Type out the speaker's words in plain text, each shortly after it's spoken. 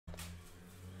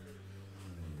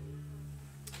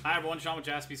Hi everyone, Sean with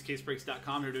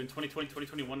JaspysCaseBreaks.com. Here doing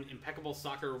 2020-2021 Impeccable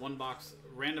Soccer one box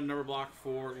random number block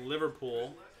for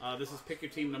Liverpool. This is pick your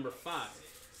team number 5.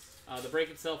 The break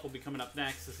itself will be coming up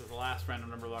next. This is the last random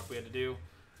number block we had to do.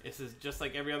 This is just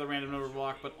like every other random number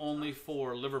block, but only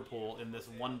for Liverpool in this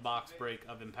one box break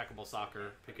of Impeccable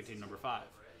Soccer. Pick your team number 5.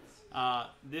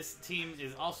 This team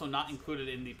is also not included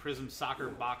in the Prism Soccer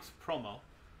box promo.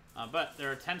 But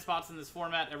there are 10 spots in this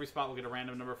format. Every spot will get a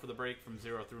random number for the break from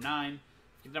 0 through 9.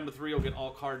 Number 3 will get all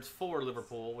cards for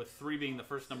Liverpool, with 3 being the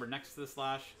first number next to the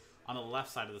slash on the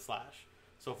left side of the slash.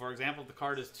 So, for example, if the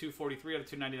card is 243 out of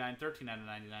 299, 13 out of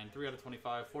 99, 3 out of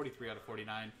 25, 43 out of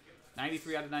 49,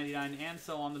 93 out of 99, and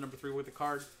so on, the number 3 with the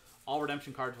card, all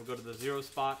redemption cards will go to the 0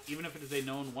 spot. Even if it is a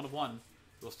known 1 of 1,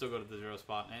 it will still go to the 0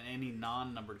 spot, and any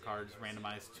non-numbered cards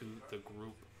randomized to the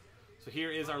group. So here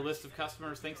is our list of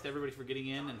customers. Thanks to everybody for getting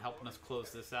in and helping us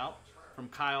close this out. From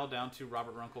Kyle down to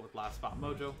Robert Runkle with Last Spot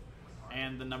Mojo.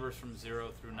 And the numbers from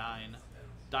 0 through 9.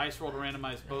 Dice roll to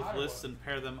randomize both lists and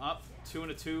pair them up 2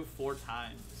 and a 2 4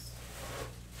 times.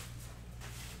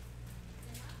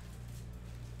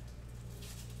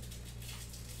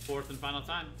 Fourth and final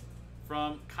time.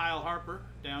 From Kyle Harper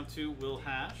down to Will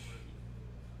Hash.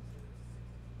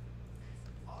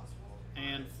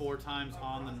 And 4 times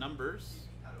on the numbers.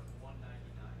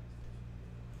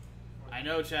 I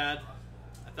know, Chad.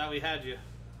 I thought we had you.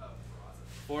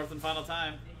 Fourth and final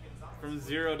time. From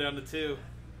 0 down to 2.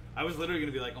 I was literally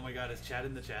going to be like, oh my god, is Chad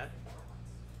in the chat?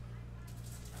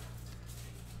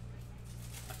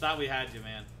 I thought we had you,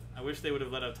 man. I wish they would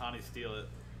have let Otani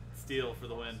steal for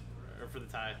the win, or for the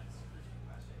tie.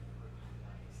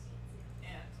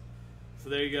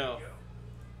 So there you go.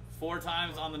 4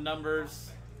 times on the numbers,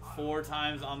 4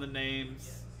 times on the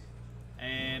names,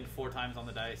 and 4 times on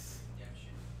the dice.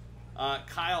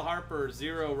 Kyle Harper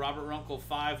 0, Robert Runkle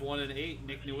 5, 1 and 8,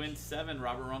 Nick Nguyen 7,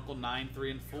 Robert Runkle 9,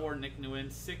 3 and 4, Nick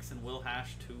Nguyen 6, and Will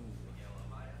Hash 2.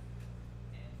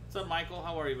 What's up, Michael?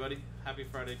 How are you, buddy? Happy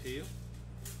Friday to you.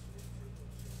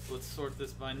 Let's sort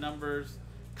this by numbers.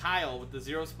 Kyle with the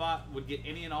 0 spot would get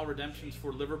any and all redemptions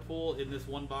for Liverpool in this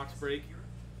one box break,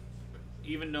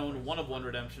 even known 1 of 1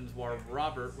 redemptions, while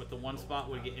Robert with the 1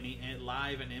 spot would get any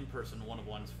live and in-person 1 of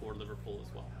 1s for Liverpool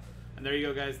as well. And there you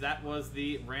go, guys. That was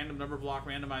the random number block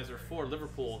randomizer for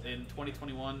Liverpool in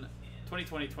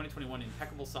 2020-2021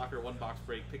 Impeccable Soccer one box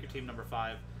break. Pick your team number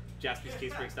 5.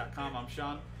 JaspysCaseBreaks.com. I'm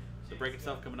Sean. The break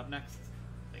itself coming up next.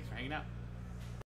 Thanks for hanging out.